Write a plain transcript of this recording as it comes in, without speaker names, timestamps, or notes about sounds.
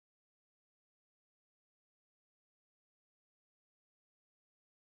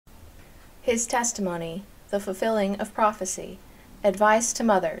His testimony, the fulfilling of prophecy, advice to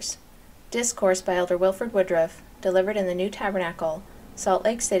mothers. Discourse by Elder Wilford Woodruff, delivered in the New Tabernacle, Salt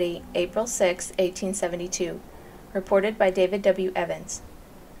Lake City, April 6, 1872. Reported by David W. Evans.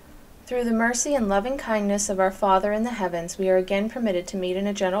 Through the mercy and loving kindness of our Father in the heavens, we are again permitted to meet in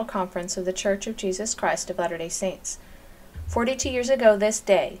a general conference of the Church of Jesus Christ of Latter-day Saints. 42 years ago this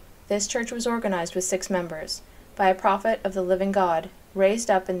day, this church was organized with 6 members, by a prophet of the living God, raised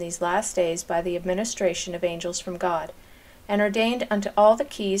up in these last days by the administration of angels from God, and ordained unto all the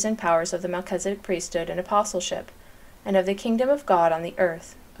keys and powers of the Melchizedek priesthood and apostleship, and of the kingdom of God on the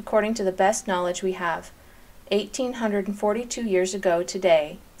earth, according to the best knowledge we have. 1842 years ago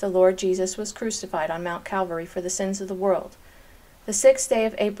today, the Lord Jesus was crucified on Mount Calvary for the sins of the world. The 6th day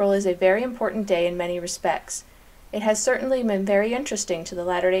of April is a very important day in many respects. It has certainly been very interesting to the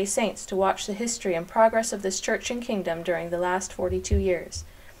Latter-day Saints to watch the history and progress of this church and kingdom during the last 42 years.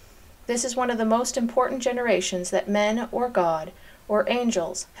 This is one of the most important generations that men or God or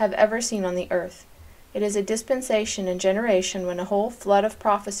angels have ever seen on the earth. It is a dispensation and generation when a whole flood of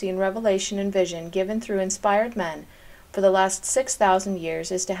prophecy and revelation and vision given through inspired men for the last 6,000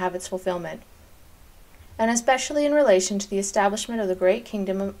 years is to have its fulfillment, and especially in relation to the establishment of the great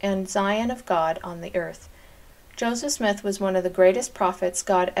kingdom and Zion of God on the earth. Joseph Smith was one of the greatest prophets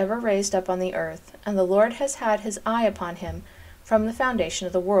God ever raised up on the earth, and the Lord has had his eye upon him from the foundation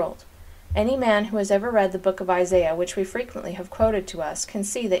of the world. Any man who has ever read the book of Isaiah, which we frequently have quoted to us, can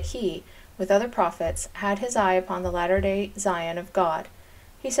see that he, with other prophets, had his eye upon the latter-day Zion of God.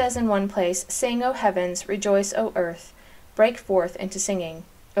 He says in one place, "Sing, O heavens, rejoice, O earth, break forth into singing,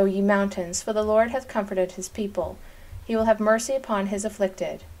 O ye mountains, for the Lord hath comforted his people. He will have mercy upon his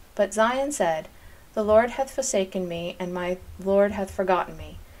afflicted." But Zion said, "The Lord hath forsaken me, and my Lord hath forgotten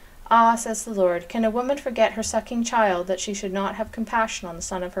me." Ah, says the Lord, can a woman forget her sucking child, that she should not have compassion on the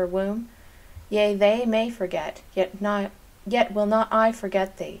son of her womb? Yea, they may forget, yet will not I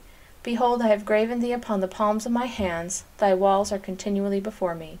forget thee. Behold, I have graven thee upon the palms of my hands, thy walls are continually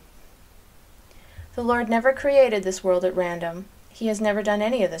before me. The Lord never created this world at random. He has never done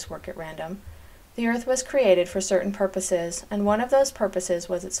any of this work at random. The earth was created for certain purposes, and one of those purposes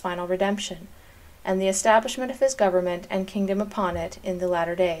was its final redemption, and the establishment of his government and kingdom upon it in the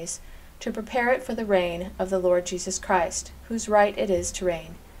latter days, to prepare it for the reign of the Lord Jesus Christ, whose right it is to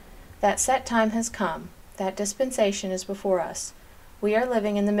reign. That set time has come. That dispensation is before us. We are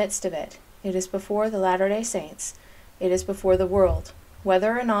living in the midst of it. It is before the Latter-day Saints. It is before the world.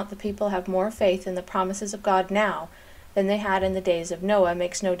 Whether or not the people have more faith in the promises of God now than they had in the days of Noah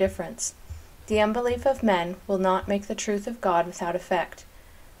makes no difference. The unbelief of men will not make the truth of God without effect.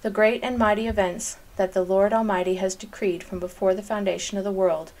 The great and mighty events that the Lord Almighty has decreed from before the foundation of the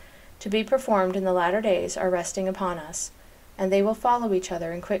world to be performed in the latter days are resting upon us, and they will follow each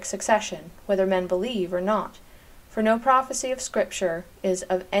other in quick succession, whether men believe or not. For no prophecy of Scripture is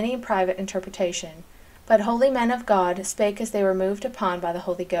of any private interpretation, but holy men of God spake as they were moved upon by the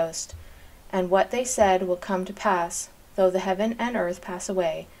Holy Ghost, and what they said will come to pass, though the heaven and earth pass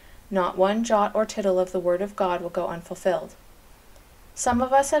away, not one jot or tittle of the word of God will go unfulfilled. Some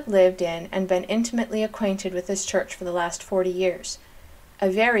of us have lived in and been intimately acquainted with this church for the last 40 years. A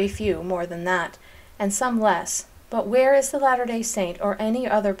very few more than that, and some less. But where is the Latter-day Saint or any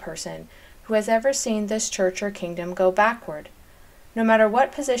other person who has ever seen this church or kingdom go backward? No matter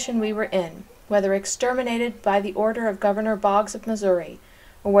what position we were in, whether exterminated by the order of Governor Boggs of Missouri,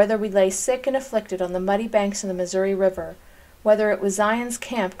 or whether we lay sick and afflicted on the muddy banks of the Missouri River, whether it was Zion's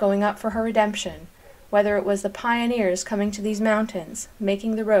camp going up for her redemption, whether it was the pioneers coming to these mountains,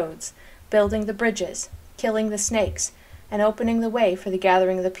 making the roads, building the bridges, killing the snakes, and opening the way for the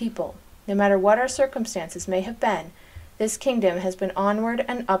gathering of the people, no matter what our circumstances may have been, this kingdom has been onward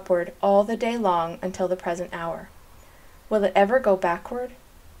and upward all the day long until the present hour. Will it ever go backward?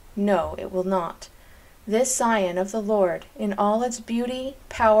 No, it will not. This Zion of the Lord, in all its beauty,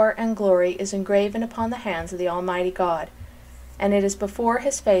 power, and glory, is engraven upon the hands of the Almighty God, and it is before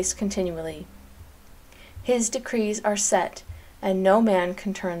his face continually. His decrees are set, and no man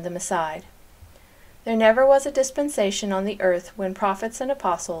can turn them aside. There never was a dispensation on the earth when prophets and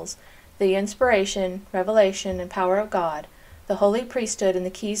apostles, the inspiration, revelation, and power of God, the holy priesthood, and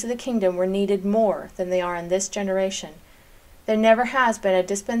the keys of the kingdom were needed more than they are in this generation. There never has been a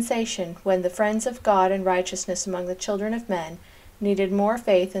dispensation when the friends of God and righteousness among the children of men needed more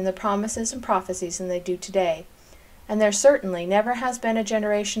faith in the promises and prophecies than they do today. And there certainly never has been a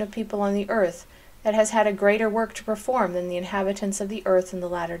generation of people on the earth that has had a greater work to perform than the inhabitants of the earth in the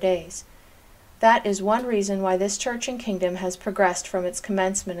latter days. That is one reason why this church and kingdom has progressed from its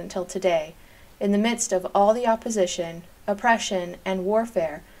commencement until today, in the midst of all the opposition, oppression, and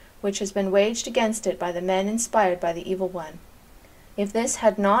warfare which has been waged against it by the men inspired by the evil one. If this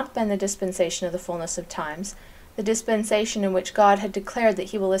had not been the dispensation of the fullness of times, the dispensation in which God had declared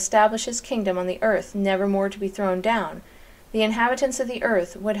that he will establish his kingdom on the earth, never more to be thrown down, the inhabitants of the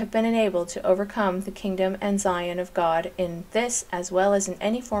earth would have been enabled to overcome the kingdom and Zion of God in this as well as in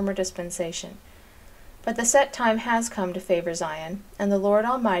any former dispensation. But the set time has come to favor Zion, and the Lord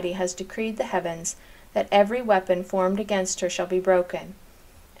Almighty has decreed the heavens that every weapon formed against her shall be broken.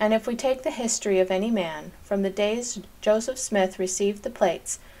 And if we take the history of any man, from the days Joseph Smith received the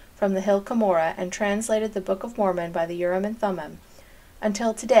plates from the hill Cumorah and translated the Book of Mormon by the Urim and Thummim,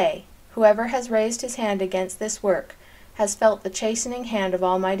 until today, whoever has raised his hand against this work has felt the chastening hand of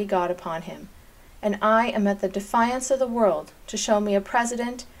Almighty God upon him. And I am at the defiance of the world to show me a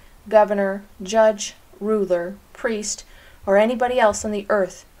president, governor, judge, ruler, priest, or anybody else on the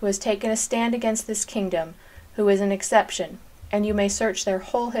earth who has taken a stand against this kingdom, who is an exception, and you may search their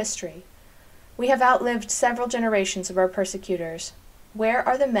whole history. We have outlived several generations of our persecutors. Where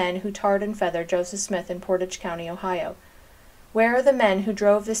are the men who tarred and feathered Joseph Smith in Portage County, Ohio? Where are the men who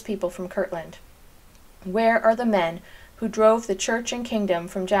drove this people from Kirtland? Where are the men who drove the church and kingdom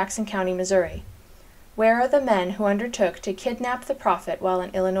from Jackson County, Missouri? Where are the men who undertook to kidnap the prophet while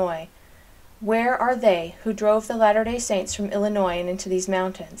in Illinois? Where are they who drove the Latter-day Saints from Illinois and into these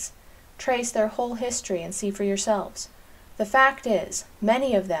mountains? Trace their whole history and see for yourselves. The fact is,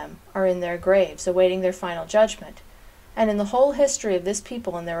 many of them are in their graves awaiting their final judgment, and in the whole history of this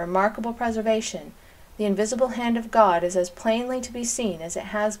people and their remarkable preservation, the invisible hand of God is as plainly to be seen as it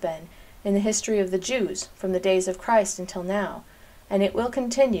has been in the history of the Jews from the days of Christ until now, and it will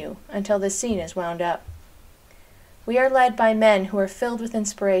continue until this scene is wound up. We are led by men who are filled with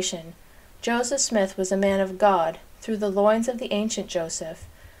inspiration. Joseph Smith was a man of God through the loins of the ancient Joseph,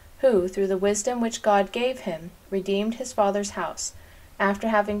 who, through the wisdom which God gave him, redeemed his father's house, after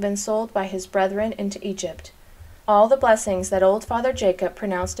having been sold by his brethren into Egypt. All the blessings that old Father Jacob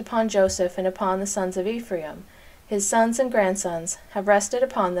pronounced upon Joseph and upon the sons of Ephraim, his sons and grandsons, have rested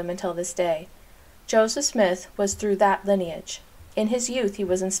upon them until this day. Joseph Smith was through that lineage. In his youth he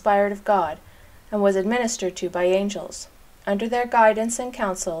was inspired of God, and was administered to by angels. Under their guidance and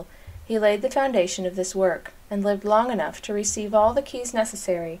counsel he laid the foundation of this work, and lived long enough to receive all the keys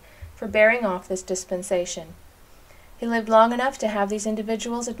necessary for bearing off this dispensation. He lived long enough to have these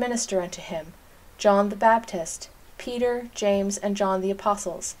individuals administer unto him: John the Baptist, Peter, James, and John the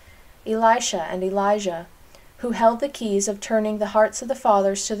Apostles, Elisha and Elijah, who held the keys of turning the hearts of the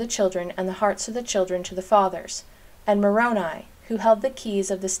fathers to the children and the hearts of the children to the fathers, and Moroni, who held the keys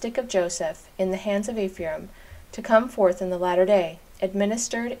of the stick of Joseph in the hands of Ephraim, to come forth in the latter day,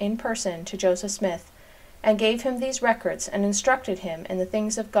 administered in person to Joseph Smith, and gave him these records and instructed him in the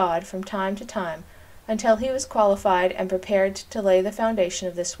things of God from time to time, until he was qualified and prepared to lay the foundation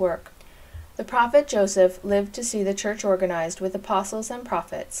of this work. The prophet Joseph lived to see the church organized with apostles and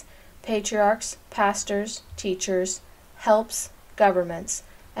prophets, patriarchs, pastors, teachers, helps, governments,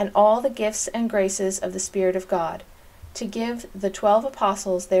 and all the gifts and graces of the Spirit of God, to give the 12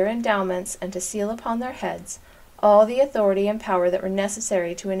 apostles their endowments and to seal upon their heads all the authority and power that were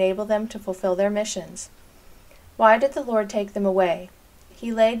necessary to enable them to fulfill their missions. Why did the Lord take them away?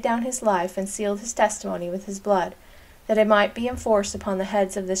 He laid down his life and sealed his testimony with his blood, that it might be enforced upon the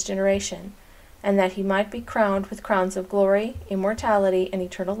heads of this generation, and that he might be crowned with crowns of glory, immortality, and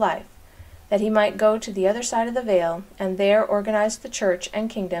eternal life, that he might go to the other side of the veil, and there organize the church and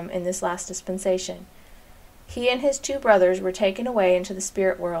kingdom in this last dispensation. He and his 2 brothers were taken away into the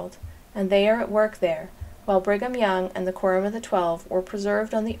spirit world, and they are at work there, while Brigham Young and the Quorum of the 12 were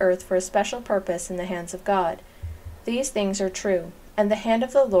preserved on the earth for a special purpose in the hands of God. These things are true, and the hand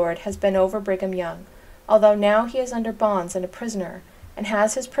of the Lord has been over Brigham Young, although now he is under bonds and a prisoner, and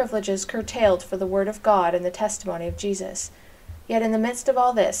has his privileges curtailed for the word of God and the testimony of Jesus. Yet in the midst of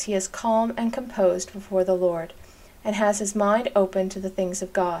all this he is calm and composed before the Lord, and has his mind open to the things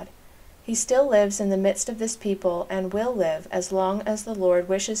of God. He still lives in the midst of this people, and will live as long as the Lord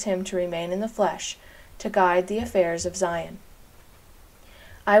wishes him to remain in the flesh, to guide the affairs of Zion.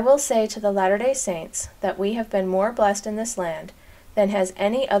 I will say to the Latter-day Saints that we have been more blessed in this land than has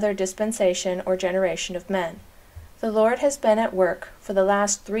any other dispensation or generation of men. The Lord has been at work for the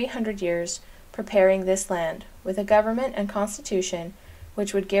last 300 years preparing this land, with a government and constitution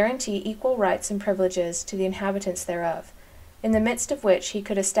which would guarantee equal rights and privileges to the inhabitants thereof, in the midst of which he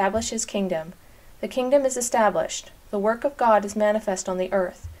could establish his kingdom. The kingdom is established. The work of God is manifest on the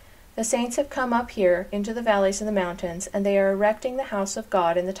earth. The saints have come up here into the valleys of the mountains, and they are erecting the house of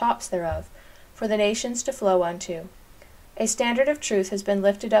God in the tops thereof, for the nations to flow unto. A standard of truth has been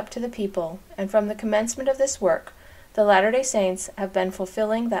lifted up to the people, and from the commencement of this work, The Latter-day Saints have been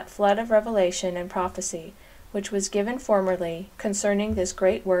fulfilling that flood of revelation and prophecy which was given formerly concerning this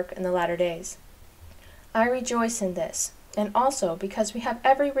great work in the latter days. I rejoice in this, and also because we have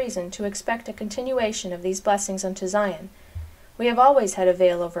every reason to expect a continuation of these blessings unto Zion. We have always had a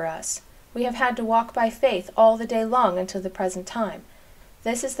veil over us. We have had to walk by faith all the day long until the present time.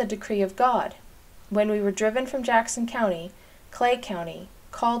 This is the decree of God. When we were driven from Jackson County, Clay County,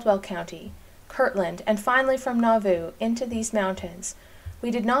 Caldwell County, Kirtland, and finally from Nauvoo into these mountains,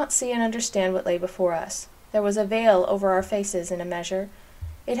 we did not see and understand what lay before us. There was a veil over our faces in a measure.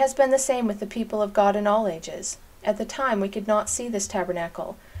 It has been the same with the people of God in all ages. At the time we could not see this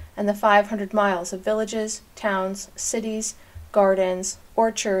tabernacle, and the 500 miles of villages, towns, cities, gardens,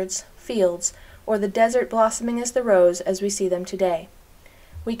 orchards, fields, or the desert blossoming as the rose as we see them today.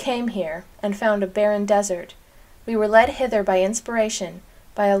 We came here, and found a barren desert. We were led hither by inspiration,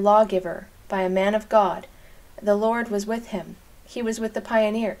 by a lawgiver, by a man of God. The Lord was with him. He was with the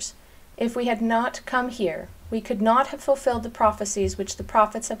pioneers. If we had not come here, we could not have fulfilled the prophecies which the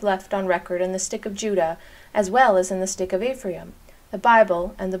prophets have left on record in the stick of Judah, as well as in the stick of Ephraim, the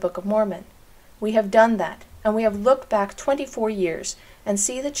Bible, and the Book of Mormon. We have done that, and we have looked back 24 years, and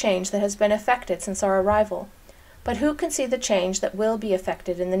see the change that has been effected since our arrival. But who can see the change that will be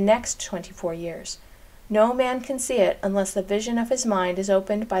effected in the next 24 years? No man can see it unless the vision of his mind is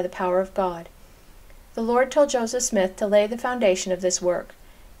opened by the power of God. The Lord told Joseph Smith to lay the foundation of this work.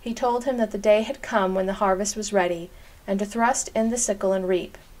 He told him that the day had come when the harvest was ready, and to thrust in the sickle and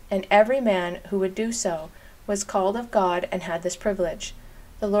reap, and every man who would do so was called of God and had this privilege.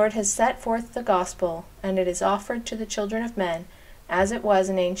 The Lord has set forth the gospel, and it is offered to the children of men, as it was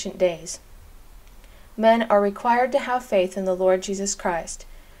in ancient days. Men are required to have faith in the Lord Jesus Christ,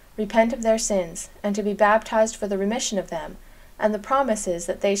 repent of their sins, and to be baptized for the remission of them, and the promise is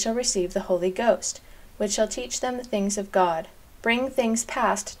that they shall receive the Holy Ghost, which shall teach them the things of God, bring things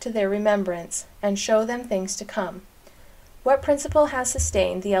past to their remembrance, and show them things to come. What principle has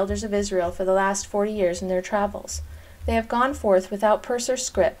sustained the elders of Israel for the last 40 years in their travels? They have gone forth without purse or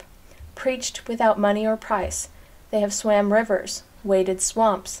scrip, preached without money or price. They have swam rivers, waded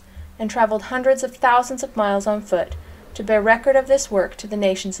swamps, and traveled hundreds of thousands of miles on foot to bear record of this work to the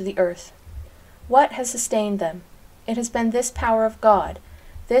nations of the earth. What has sustained them? It has been this power of God,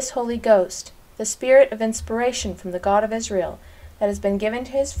 this Holy Ghost, the spirit of inspiration from the God of Israel, that has been given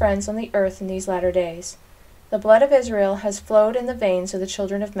to his friends on the earth in these latter days. The blood of Israel has flowed in the veins of the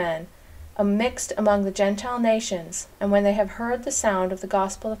children of men, mixed among the Gentile nations, and when they have heard the sound of the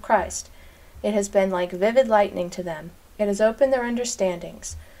gospel of Christ, it has been like vivid lightning to them. It has opened their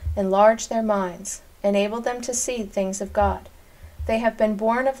understandings, enlarged their minds, enabled them to see things of God. They have been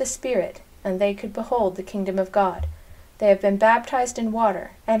born of the Spirit, and they could behold the kingdom of God. They have been baptized in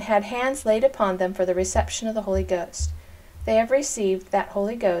water, and had hands laid upon them for the reception of the Holy Ghost. They have received that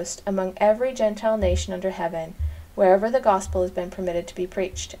Holy Ghost among every Gentile nation under heaven, wherever the gospel has been permitted to be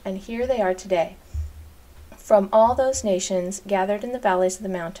preached, and here they are today, from all those nations gathered in the valleys of the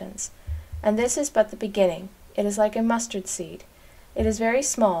mountains. And this is but the beginning. It is like a mustard seed. It is very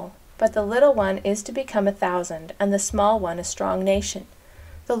small, but the little one is to become 1,000, and the small one a strong nation.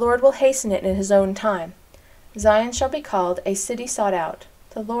 The Lord will hasten it in his own time. Zion shall be called a city sought out.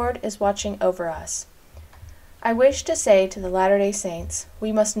 The Lord is watching over us. I wish to say to the Latter-day Saints,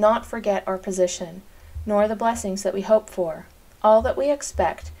 we must not forget our position, nor the blessings that we hope for. All that we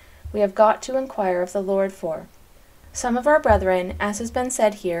expect, we have got to inquire of the Lord for. Some of our brethren, as has been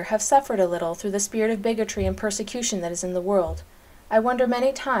said here, have suffered a little through the spirit of bigotry and persecution that is in the world. I wonder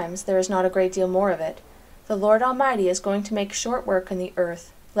many times there is not a great deal more of it. The Lord Almighty is going to make short work in the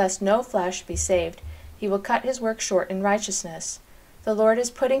earth, lest no flesh be saved. He will cut his work short in righteousness. The Lord is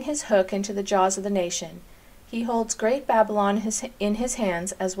putting his hook into the jaws of the nation. He holds great Babylon in his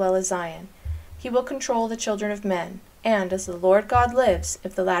hands as well as Zion. He will control the children of men, and as the Lord God lives,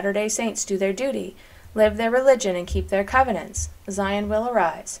 if the Latter-day Saints do their duty, live their religion and keep their covenants, Zion will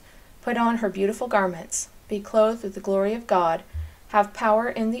arise, put on her beautiful garments, be clothed with the glory of God, have power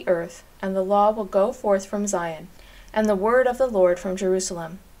in the earth, and the law will go forth from Zion, and the word of the Lord from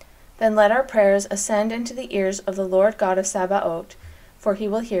Jerusalem. Then let our prayers ascend into the ears of the Lord God of Sabaoth, for he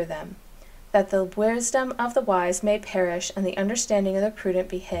will hear them, that the wisdom of the wise may perish, and the understanding of the prudent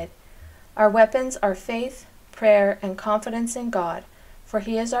be hid. Our weapons are faith, prayer, and confidence in God, for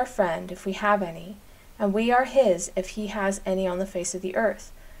he is our friend, if we have any, and we are his, if he has any on the face of the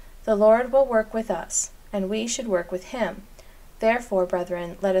earth. The Lord will work with us, and we should work with him. Therefore,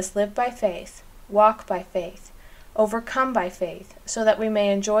 brethren, let us live by faith, walk by faith, overcome by faith, so that we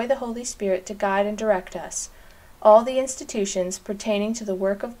may enjoy the Holy Spirit to guide and direct us. All the institutions pertaining to the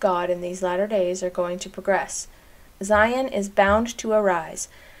work of God in these latter days are going to progress. Zion is bound to arise,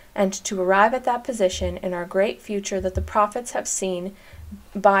 and to arrive at that position in our great future that the prophets have seen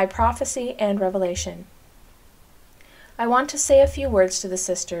by prophecy and revelation. I want to say a few words to the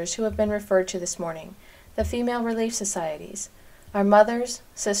sisters who have been referred to this morning, the female relief societies. Our mothers,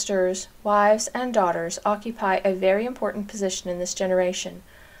 sisters, wives, and daughters occupy a very important position in this generation,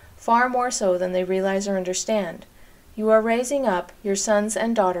 far more so than they realize or understand. You are raising up your sons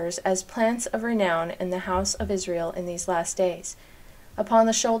and daughters as plants of renown in the house of Israel in these last days. Upon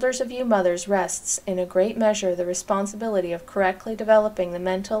the shoulders of you mothers rests, in a great measure, the responsibility of correctly developing the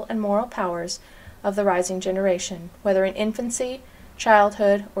mental and moral powers of the rising generation, whether in infancy,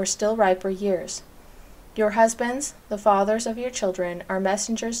 childhood, or still riper years. Your husbands, the fathers of your children, are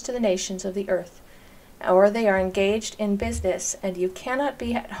messengers to the nations of the earth, or they are engaged in business, and you cannot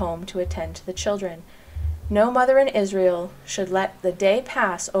be at home to attend to the children. No mother in Israel should let the day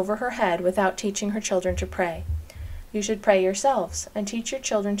pass over her head without teaching her children to pray. You should pray yourselves, and teach your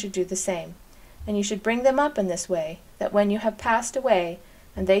children to do the same. And you should bring them up in this way, that when you have passed away,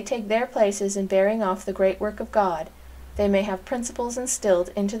 and they take their places in bearing off the great work of God, they may have principles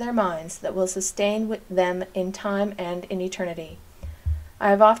instilled into their minds that will sustain them in time and in eternity. I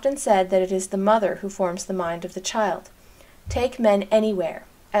have often said that it is the mother who forms the mind of the child. Take men anywhere,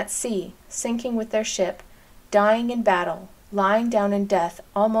 at sea, sinking with their ship, dying in battle, lying down in death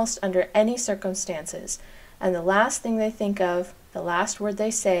almost under any circumstances, and the last thing they think of, the last word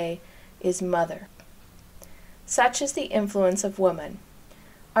they say, is mother. Such is the influence of woman.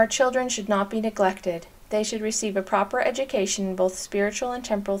 Our children should not be neglected. They should receive a proper education in both spiritual and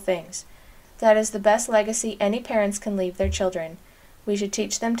temporal things. That is the best legacy any parents can leave their children. We should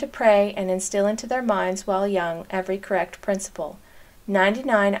teach them to pray and instill into their minds while young every correct principle.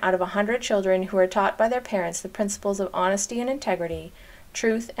 99 out of 100 children who are taught by their parents the principles of honesty and integrity,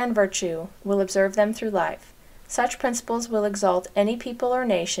 truth and virtue, will observe them through life. Such principles will exalt any people or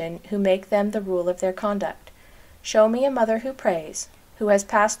nation who make them the rule of their conduct. Show me a mother who prays, who has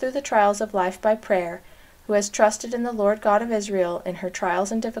passed through the trials of life by prayer, who has trusted in the Lord God of Israel in her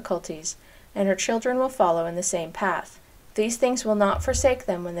trials and difficulties, and her children will follow in the same path. These things will not forsake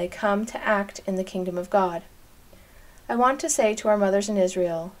them when they come to act in the kingdom of God. I want to say to our mothers in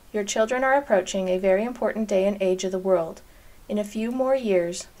Israel, your children are approaching a very important day and age of the world. In a few more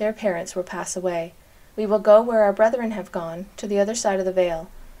years, their parents will pass away. We will go where our brethren have gone, to the other side of the veil.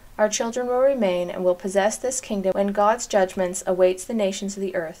 Our children will remain and will possess this kingdom when God's judgments awaits the nations of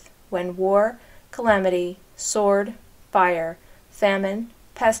the earth, when war, calamity, sword, fire, famine,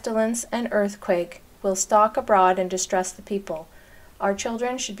 pestilence, and earthquake will stalk abroad and distress the people. Our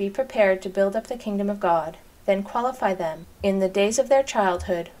children should be prepared to build up the kingdom of God, then qualify them, in the days of their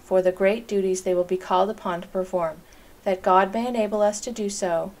childhood, for the great duties they will be called upon to perform. That God may enable us to do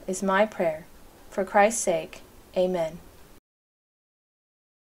so is my prayer. For Christ's sake, amen.